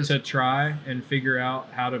 to try and figure out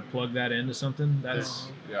how to plug that into something. That's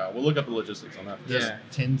yeah, we'll look up the logistics on that. There's Yeah.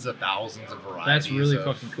 tens of thousands of varieties. that's really of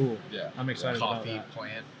fucking cool. Yeah. I'm excited about coffee that.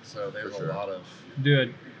 plant. So there's For sure. a lot of. Do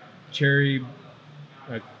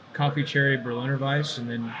a coffee cherry Berliner Weiss, and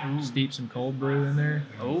then steep some cold brew in there.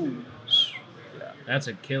 Oh, That's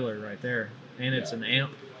a killer right there, and it's an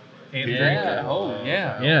amp drink. yeah. Oh,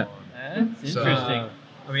 yeah. Yeah. That's So- interesting.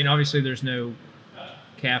 I mean, obviously, there's no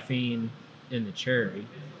caffeine in the cherry,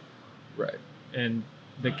 Right. and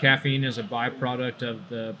the caffeine is a byproduct of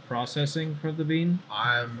the processing for the bean.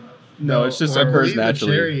 No, it's just I occurs believe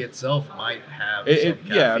naturally. The cherry itself might have It, some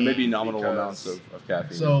yeah, caffeine maybe nominal because- amounts of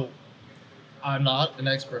caffeine. So, I'm not an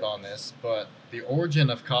expert on this, but the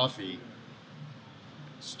origin of coffee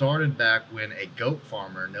started back when a goat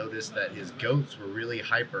farmer noticed that his goats were really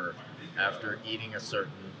hyper after eating a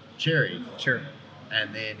certain cherry. Sure.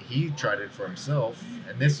 And then he tried it for himself,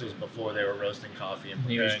 and this was before they were roasting coffee and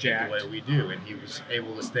He was preparing it the jacked. way we do. And he was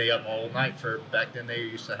able to stay up all night for back then. They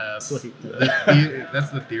used to have Sleep.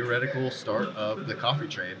 that's the theoretical start of the coffee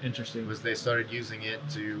trade. Interesting. Was they started using it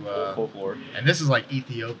to folklore. and this is like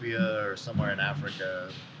Ethiopia or somewhere in Africa,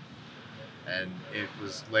 and it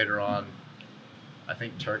was later on, I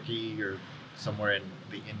think Turkey or somewhere in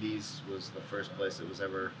the Indies was the first place it was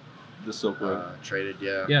ever The Silk Road. traded.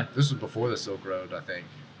 Yeah. Yeah. This was before the Silk Road, I think.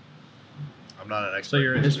 I'm not an expert. So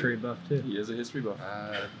you're a in history buff too. He is a history buff.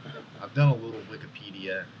 I've done a little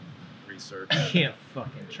Wikipedia research. I can't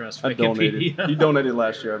fucking trust I donated. Wikipedia. He donated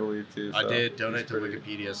last year, I believe, too. I So did donate he's to pretty-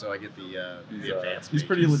 Wikipedia, so I get the He's, advanced. he's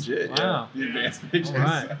pretty pages. legit. Wow. Yeah. The advanced pages. All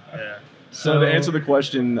right. Yeah. So to answer the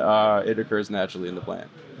question, it occurs naturally in the plant.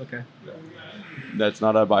 Okay. That's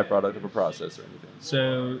not a byproduct of a process or anything.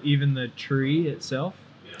 So even the tree itself,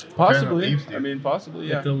 Possibly. leaves do. I mean, possibly.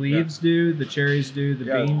 Yeah. if the leaves do, the cherries do, the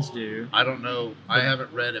Yeah. beans do, I don't know. I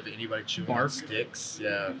haven't read of anybody chewing on Bark? sticks.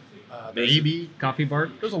 Yeah. There's- Maybe. coffee bark.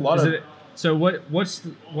 There's a lot Is of. it, so what's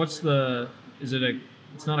the is it a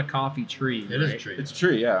it's not a coffee tree. It is a right? tree. It's a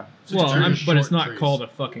tree, yeah. Well, a tree with but it's short not trees. called a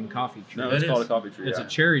fucking coffee tree. No, It it's called a is. coffee tree. It's yeah. a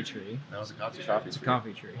cherry tree. That was a coffee. Coffee It's a tree.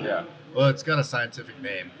 coffee tree. Yeah. Well, it's got a scientific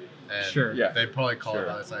name. And Sure. Yeah. They probably call Sure. it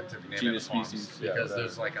by the scientific name Genus, at the farms, species, yeah, because whatever.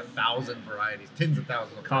 there's like 1,000 varieties, tens of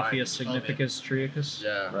thousands of Coffeus varieties of it. significus triacus.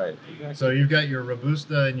 Yeah. Right. So you've got your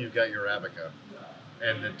Robusta and you've got your Arabica.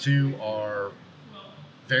 And the two are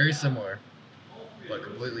very similar, but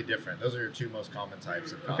completely different. Those are your two most common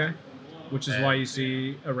types of coffee. Okay. Which is And why you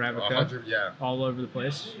see Arabica 100, yeah. all over the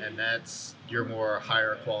place. And that's your more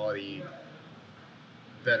higher quality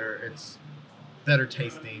better. It's better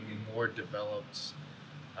tasting, more developed,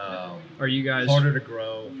 Are you guys harder to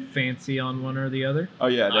grow. fancy on one or the other? Oh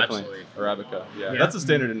yeah, definitely. Absolutely. Arabica. Yeah. Yeah. That's the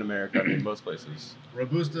standard in America. I mean, most places.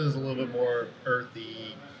 Robusta is a little bit more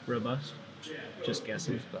earthy. Robust? Just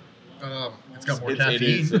guessing. It's got more It caffeine.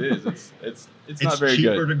 is. It is. It's not very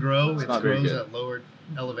cheaper good. to grow. It's It not very grows good. at lower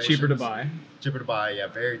elevations. Cheaper to buy. Cheaper to buy. Yeah,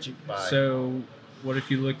 very cheap to buy. So, what if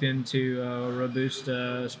you looked into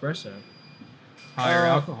Robusta espresso? Higher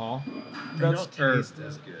alcohol, they don't taste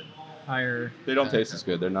as good. higher. They don't taste as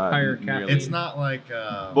good. They're not Higher nearly- caffeine. It's not like.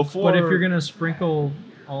 Before. But if you're gonna sprinkle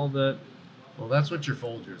all the, Well, that's what your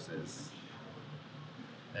Folgers is.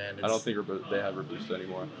 And it's, I don't think they have Robusta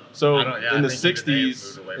anymore. So I don't- yeah, in I the think even they have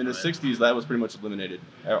 '60s, moved away in the from it. '60s, that was pretty much eliminated.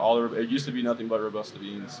 It used to be nothing but Robusta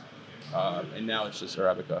beans, and now it's just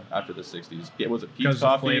Arabica. After the '60s, was it Pete's because the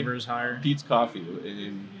Coffee? flavor is higher. Pete's Coffee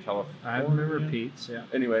in California. I remember Pete's. Yeah.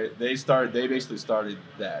 Anyway, they basically started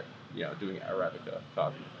that, doing Arabica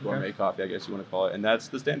coffee, gourmet coffee, I guess you want to call it, and that's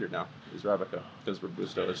the standard now is Arabica because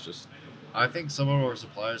Robusta is just. I think some of our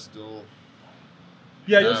suppliers still.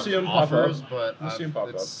 Yeah, you'll have see them pop offers, up. but You'll see 'em pop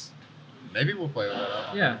it's- Maybe we'll play with that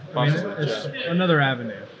out. Yeah. I mean, Possibly, it's yeah. another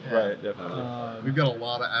avenue. Right, definitely. We've got a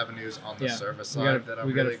lot of avenues on the Yeah. service We side gotta- that I'm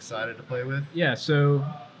we gotta- really excited to play with. Yeah, so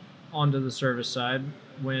onto the service side,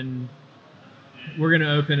 when we're going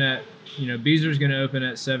to open at, BeeZr's going to open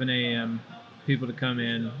at 7 a.m., people to come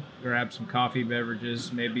in, grab some coffee,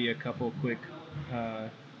 beverages, maybe a couple quick,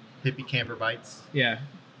 Hippie camper bites.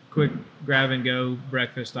 quick grab and go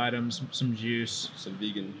breakfast items, some juice. Some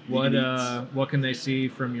vegan. What vegan eats. what can they see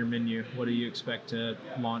from your menu? What do you expect to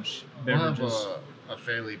launch beverages? We'll have a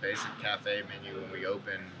fairly basic cafe menu when we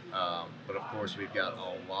open, but of course we've got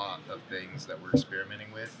a lot of things that we're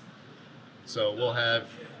experimenting with. So we'll have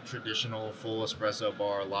traditional full espresso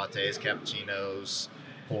bar, lattes, cappuccinos,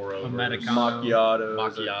 pour overs, Americano.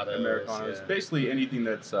 Macchiatos, Americanos, yeah. basically anything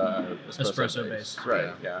that's Espresso based. based. Right,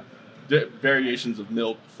 yeah. Variations of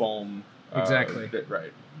milk, foam. Exactly.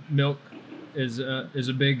 Right. Milk is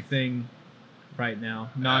a big thing right now.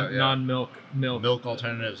 Yeah. Non-milk milk. milk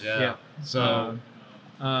alternatives. Yeah. Yeah. So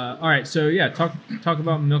All right. So yeah, talk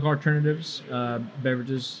about milk alternatives,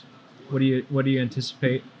 beverages. What do you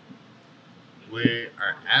anticipate? we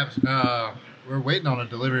are we're waiting on a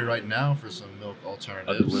delivery right now for some milk A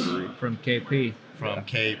alternatives delivery. From KP. from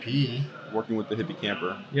KP. Working with the hippie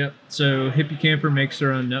camper. Yep. So Hippie Camper makes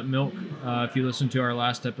their own nut milk. If you listen to our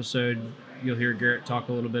last episode, you'll hear Garrett talk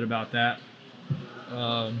a little bit about that.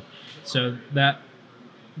 So that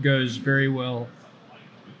goes very well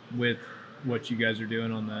with what you guys are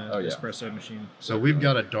doing on the Oh, yeah. espresso machine. So we've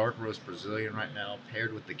got a dark roast Brazilian right now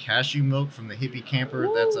paired with the cashew milk from the Hippie Camper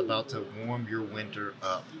that's about to warm your winter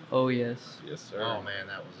up. Oh yes. Yes, sir. Oh man,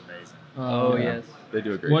 that was amazing. Oh Yeah. yes. They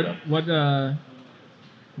do a great job. What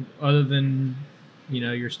other than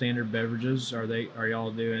your standard beverages, are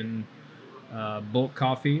y'all doing bulk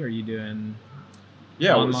coffee? Are you doing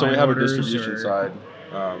Yeah, so we online have a orders distribution or- side.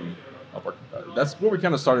 That's where we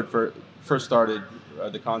kind of started. First started.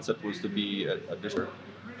 The concept was to be a distributor,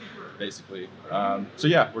 basically. So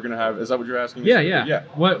yeah, we're gonna have. Is that what you're asking? Yeah.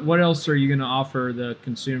 What else are you going to offer the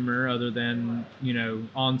consumer other than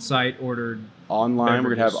on-site ordered? Online,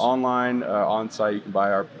 we're gonna have Beverages. online, on-site. You can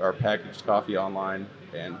buy our packaged coffee online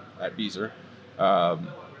and at BeeZr.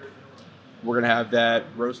 We're gonna have that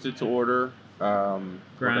roasted to order. We're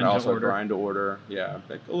Grind gonna to also order. grind to order. Yeah,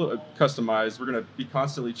 like a little customized. We're gonna be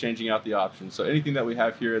constantly changing out the options. So anything that we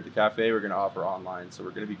have here at the cafe, we're gonna offer online. So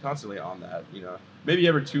we're gonna be constantly on that. Maybe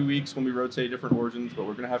every 2 weeks when we rotate different origins, but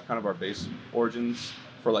we're gonna have kind of our base origins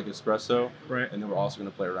for like espresso, Right. and then we're also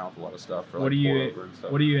gonna play around with a lot of stuff for What like do pour you over and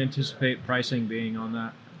stuff. what do you anticipate pricing being on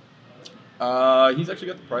that? He's actually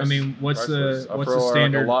got the price. I mean, what's price the- list. what's For the our-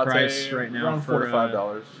 standard latte, price right now Around $4 to for,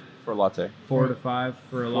 $5 for a latte. 4 to 5 for a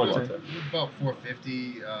For a latte. latte. About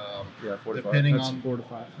 450. Yeah, 4 to 5. Depending That's on 4 to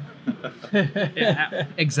 5. Yeah,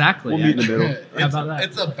 exactly. We'll meet in the middle. it's, How about that?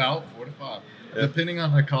 It's about 4 to 5. Yeah. Depending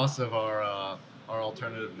on the cost of our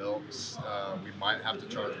alternative milks, we might have to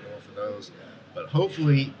charge more for those. But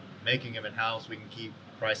hopefully, making them in house, we can keep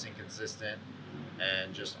pricing consistent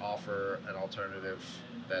and just offer an alternative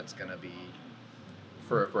that's going to be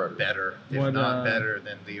Forever. better, if What, not better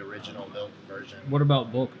than the original milk version. What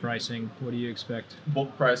about bulk pricing? What do you expect?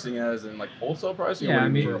 Bulk pricing as in like wholesale pricing? Or Yeah, what I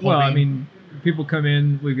do you mean, for well, I homing? mean, people come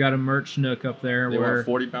in. We've got a merch nook up there They where want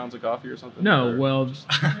 40 pounds of coffee or something? no, Or- well,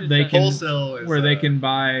 they can Wholesale is where they can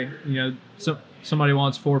buy. Somebody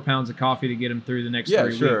wants 4 pounds of coffee to get them through the next Yeah,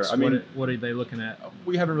 3 sure. weeks. I mean- what are they looking at?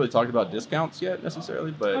 We haven't really talked about discounts yet necessarily,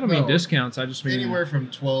 I but don't mean No. discounts. I just mean anywhere from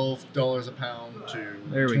 $12 a pound to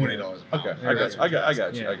There we go. $20 a pound. okay, There I we got go. you. I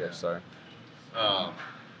got you. Yeah. I got you. Sorry.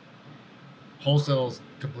 Wholesale's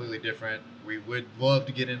completely different. We would love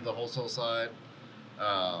to get into the wholesale side.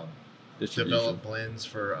 Distribution. Develop blends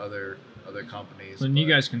for other companies. And you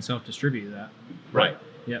but- guys can self-distribute that. right.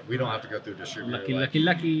 Yep. We don't have to go through a distributor Lucky, like,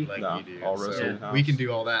 lucky. like No, you do. all So roasted in-house. we can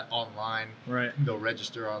do all that online. Right. Go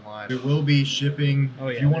register online. We will be shipping Oh,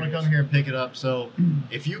 if yeah, you want to there come is. here and pick it up. So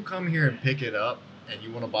if you come here and pick it up and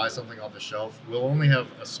you want to buy something off the shelf, we'll only have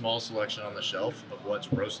a small selection on the shelf of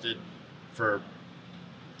what's roasted for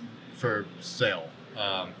sale.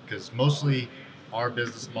 Because mostly our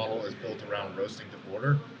business model is built around roasting to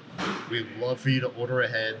order. We'd love for you to order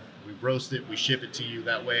ahead. We roast it, we ship it to you.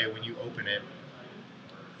 That way, when you open it,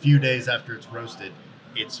 a few days after it's roasted,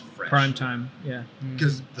 it's fresh. Prime time. Yeah.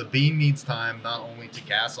 Because the bean needs time not only to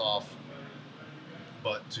gas off,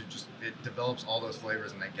 but to just, it develops all those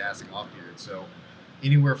flavors in that gassing off period. So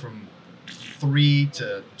anywhere from 3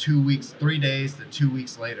 to 2 weeks, 3 days to 2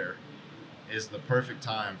 weeks later is the perfect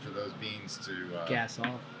time for those beans to Gas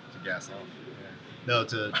off. to gas off. No,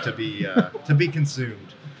 to be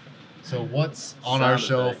consumed. So what's on our Sound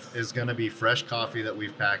shelf effects. is going to be fresh coffee that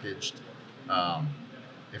we've packaged.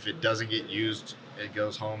 If it doesn't get used, it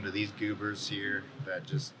goes home to these goobers here that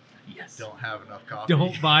just Yes. don't have enough coffee.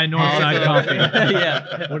 Don't buy Northside coffee.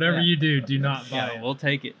 Yeah. Whatever you do not buy Yeah, it. we'll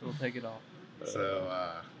take it. We'll take it all.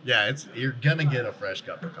 So yeah, you're gonna get a fresh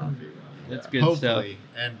cup of coffee. That's good Hopefully,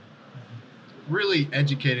 and really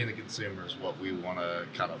educating the consumers what we want to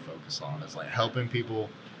kind of focus on is like helping people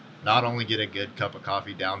not only get a good cup of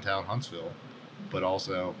coffee downtown Huntsville, but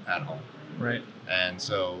also at home. Right. And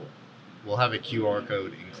so we'll have a QR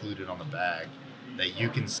code included on the bag that you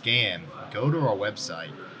can scan, go to our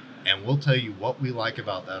website, and we'll tell you what we like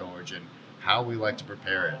about that origin, how we like to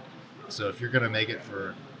prepare it. So if you're going to make it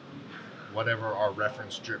for whatever our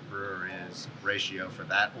reference drip brewer is ratio for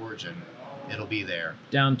that origin, it'll be there.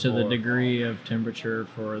 Down to the Or- degree of temperature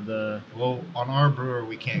for the Well, on our brewer,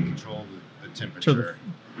 we can't control the temperature.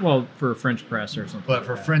 for French press or something. But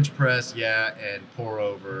for like that. French press, yeah, and pour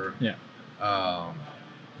over, Yeah.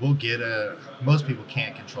 we'll get most people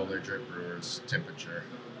can't control their drip brewer's temperature,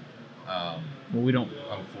 Well, we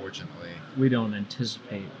don't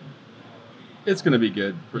anticipate. It's gonna be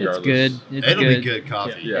good. Regardless. It's good. It's It'll good. be good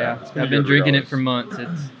coffee. Yeah, it's gonna I've be been good drinking it regardless. for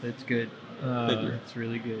months. It's good. Thank you. It's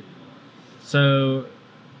really good. So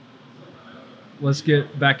let's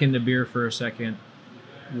get back into beer for a second.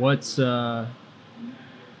 What's a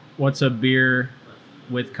beer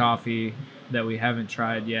with coffee that we haven't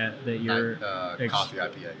tried yet that you're Coffee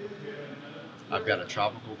IPA. I've got a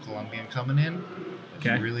tropical Colombian coming in. It's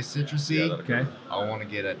Okay. really citrusy. Yeah, that'll- okay? I want to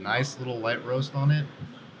get a nice little light roast on it,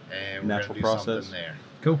 and we're Natural gonna do process. something there.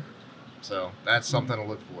 Cool. So that's something to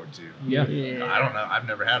look forward to. Yeah. I don't know. I've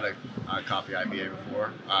never had a coffee IPA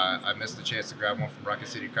before. I missed the chance to grab one from Rocket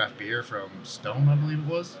City Craft Beer from Stone, I believe it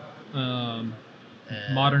was. And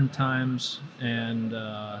Modern Times and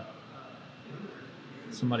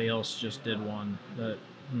somebody else just did one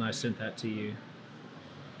and I sent that to you,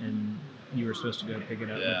 and you were supposed to go pick it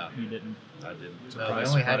up. Yeah. But you didn't. I didn't. No, Surprise,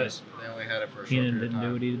 they only had it. surprise. They only had it for a short Keenan period of didn't do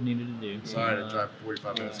time. what he needed to do. Sorry to drive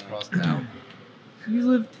 45 minutes across town. You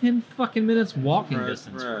live 10 fucking minutes walking Right,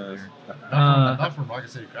 distance from right. here. Not from Rocket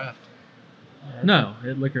City Craft. No,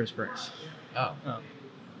 at Liquor Express. Oh. Oh.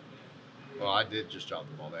 Well, I did just drop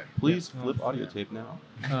the ball there. Please flip audio tape now.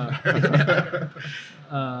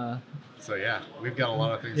 So yeah, we've got a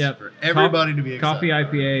lot of things Yeah, for everybody to be excited. Coffee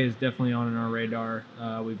IPA is definitely on our radar.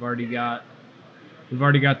 We've already got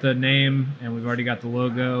the name and we've already got the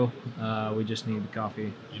logo. We just need the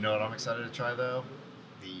coffee. You know what I'm excited to try though?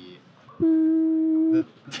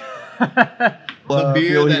 The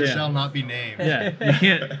beer that yeah. shall not be named. Yeah,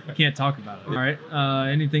 you can't talk about it. All right.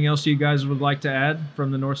 Anything else you guys would like to add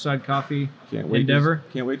from the Northside Coffee endeavor?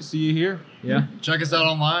 Can't wait to see you here. Yeah. Check us out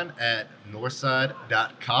online at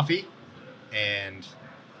northside.coffee and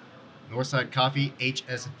Northside Coffee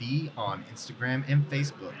HSV on Instagram and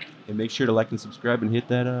Facebook. And make sure to like and subscribe and hit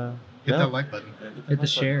that Hit bell. that like button. Hit the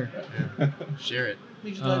share. Share it.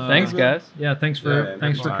 Thanks, guys. Yeah. Thanks for Yeah,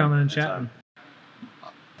 thanks for anytime, coming and anytime. chatting.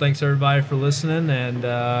 Thanks everybody for listening,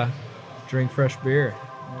 and drink fresh beer.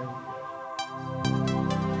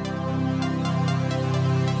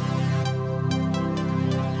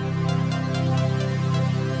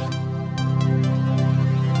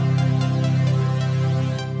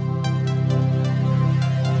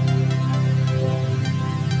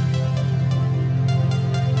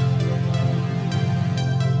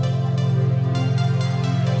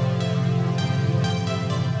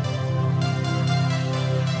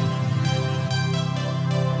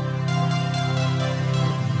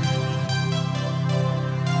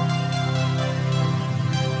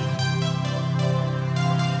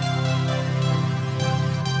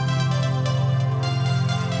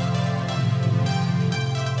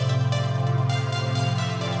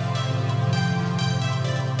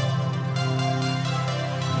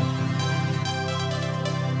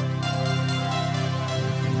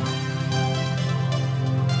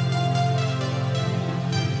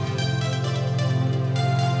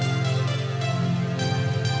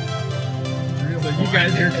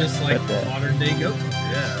 guys are just like Cut that. modern day goat.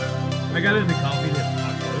 Yeah. I got into coffee